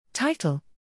Title: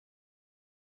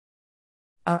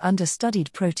 Are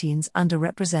understudied proteins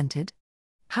underrepresented?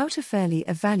 How to fairly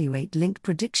evaluate link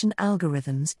prediction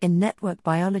algorithms in network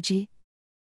biology.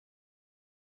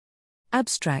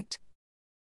 Abstract: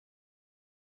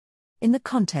 In the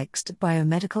context of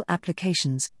biomedical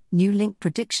applications, new link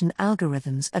prediction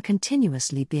algorithms are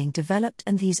continuously being developed,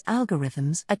 and these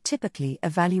algorithms are typically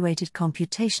evaluated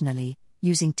computationally,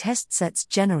 using test sets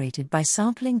generated by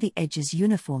sampling the edges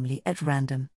uniformly at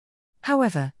random.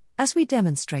 However, as we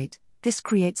demonstrate, this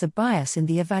creates a bias in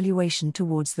the evaluation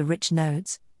towards the rich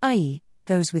nodes, i.e.,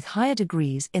 those with higher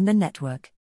degrees in the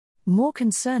network. More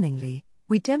concerningly,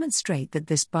 we demonstrate that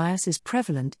this bias is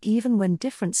prevalent even when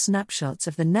different snapshots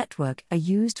of the network are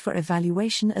used for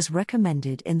evaluation as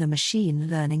recommended in the machine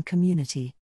learning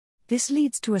community. This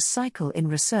leads to a cycle in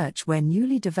research where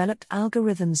newly developed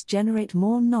algorithms generate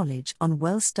more knowledge on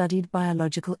well-studied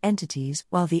biological entities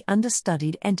while the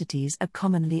understudied entities are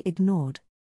commonly ignored.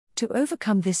 To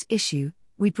overcome this issue,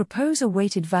 we propose a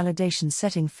weighted validation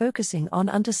setting focusing on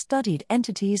understudied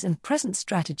entities and present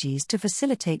strategies to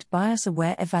facilitate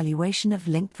bias-aware evaluation of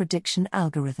link prediction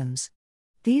algorithms.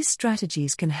 These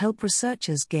strategies can help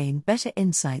researchers gain better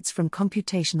insights from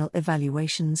computational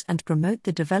evaluations and promote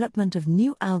the development of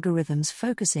new algorithms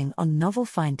focusing on novel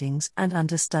findings and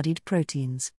understudied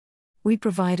proteins. We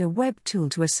provide a web tool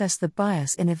to assess the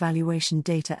bias in evaluation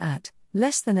data at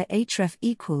less than a href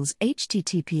equals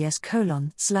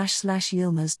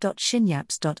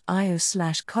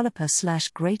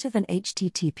https://yilmaz.synapse.io/colliper/ greater than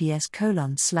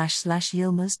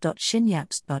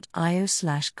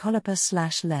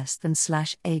https://yilmaz.synapse.io/colliper/ less than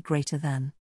 /a greater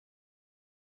than